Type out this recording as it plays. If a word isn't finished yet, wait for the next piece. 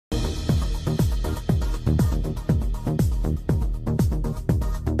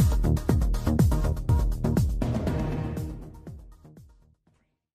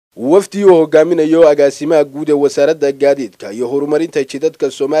Wafti hogaaminayo agaasimaha guud ee Wasaarada Gaadhiidka iyo horumarinta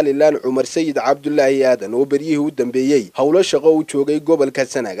jidadka Somaliland Umar Sayid Cabdullaahi Aadan oo beriyihii u dambeeyay hawlo shaqo u joogay gobolka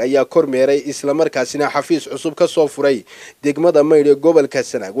Sanaag ayaa kormeeray isla markaasina xafiis cusub ka soo furay degmada Maydh ee gobolka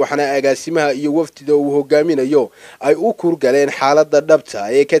Sanaag waxaana agaasimaha iyo waftida uu hogaaminayo ay u kurgaleen xaaladda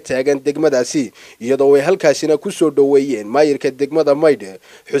dhabta ee ka taagan degmadaasi iyadoo ay halkaasina ku soo dhaweeyeen maayirka degmada Maydh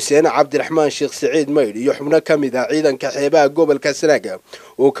Xuseen Cabdiraxmaan Sheekh Saciid Maydh iyo xubno kamid ah ciidanka xeebaha gobolka Sanaag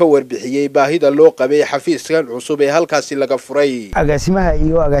oo ka warbixiyay baahida loo qabay xafiiskan cusub ee halkaasi laga furay agaasimaha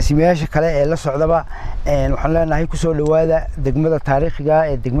iyo agaasimayaasha kale ee la socdaba waxaan leenahay ku soo dhawaada degmada taariikhiga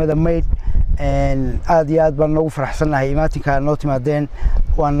ee degmada Maydh aad iyo aad baan ugu faraxsanahay imaatinka noo timaadeen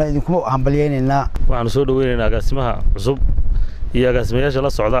waan idinku hambalyeynaa waxaan soo dhaweynaynaa agaasimaha cusub iyo agaasimayaasha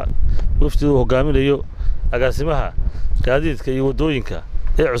la socda waftidu hogaaminayo agaasimaha Gaadhiidka iyo Wadooyinka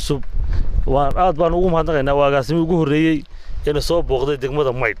ee cusub waan aad baan ugu mahadnaqaynaa waa agaasimo ugu horeeyay in soo booqday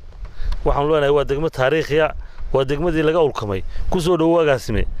degmada Maydh waxaan leenahay waa degmo taariikhiya waa degmadii laga ulkamay ku soo dhawo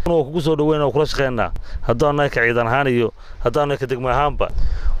agaasime oo ku soo dhaweynaa oo kula shaqeynaa haddaanay ka ciidan ahaan iyo haddaanay ka degmo ahaanba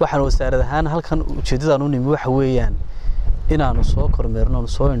waxaan wasaarad ahaan halkan ujeedadaan u nimi waxa weeyaan inaanu soo kormeerno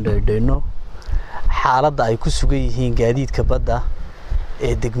soo indheeyno xaaladda ay ku sugan yihiin gaadiidka badda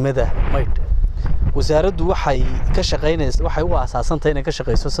ee degmada Maydh wasaaraddu waxay ka shaqeynaysaa waxay u aasaasantahay inay ka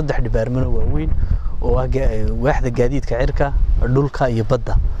shaqeyso 3 department oo waaweyn oo ah waaxda gaadiidka cirka dhulka iyo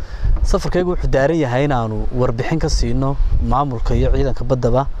badda safarkaygu wuxuu daaran yahay inaanu warbixin ka siino maamulka iyo ciidanka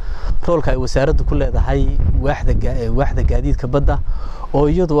baddaba roolka ay wasaaraddu ku leedahay waaxda gaadiidka badda oo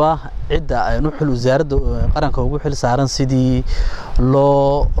iyadu ah cidda ay u xil wasaaradda qaranka ugu xil saaran sidii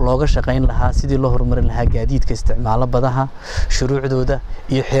looga shaqeyn lahaa sidii loo horumarin lahaa gaadiidka isticmaala badaha shuruucdooda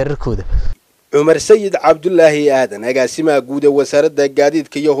iyo xeerarkooda Umar Sayid Cabdullaahi Aadan agaasimaha guud ee Wasaarada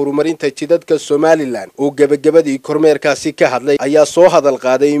Gaadhiidka iyo horumarinta jidadka Somaliland oo gabagabadii kormeerkaasi ka hadlay ayaa soo hadal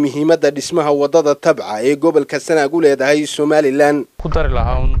qaaday muhiimadda dhismaha wadada tabca ee gobolka Sanaag u leedahay Somaliland ku dari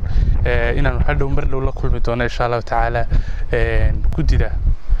lahaa inaan hadhow mar dhow la kulmi doono insha Allah taala gudida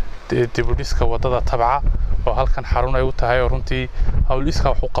dib u dhiska wadada tabca oo halkan xarun ay u tahay oo runtii hawl iska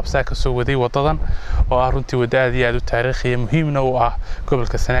wax u qabsaa ka soo waday wadadan oo ah runtii wadaad aad u taariikhi muhiimna u ah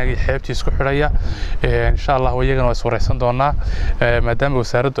gobolka Sanaag iyo xeebtiisa ku xidhaya insha Allah wayagana waa wareysan doonaa maadaama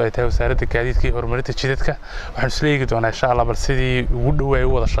wasaaraddu ay tahay wasaaradda gaadiidka iyo horumarinta jidadka waxaan isla eegi doonaa insha Allah bal sidii ugu dhaweey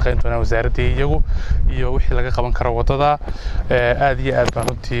u wada shaqeyn doonaa wasaaradda iyagu iyo wixii laga qaban karo wadada aad iyo aad baan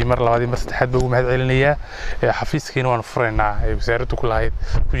runtii mar labaad iyo mar saddexaad baan ugu mahad celinayaa xafiiskiina waan furaynaa wasaaraddu ku lahayd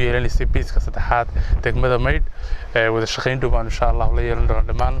ku yeelanaysa biiska saddexaad degmada wada shaqeyn dhawaan insha Allah la yeelan doono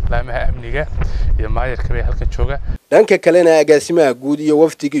dhamaan laamaha amniga iyo maayirka bay halkan jooga dhanka kalena agaasimaha guud iyo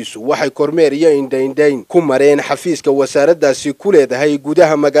waftigiisu waxay kormeer iyo indhayn ku mareen xafiiska wasaaradaasi ku leedahay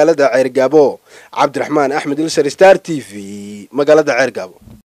gudaha magaalada Cerigaabo Cabdiraxmaan Axmed Star TV magaalada Cerigaabo.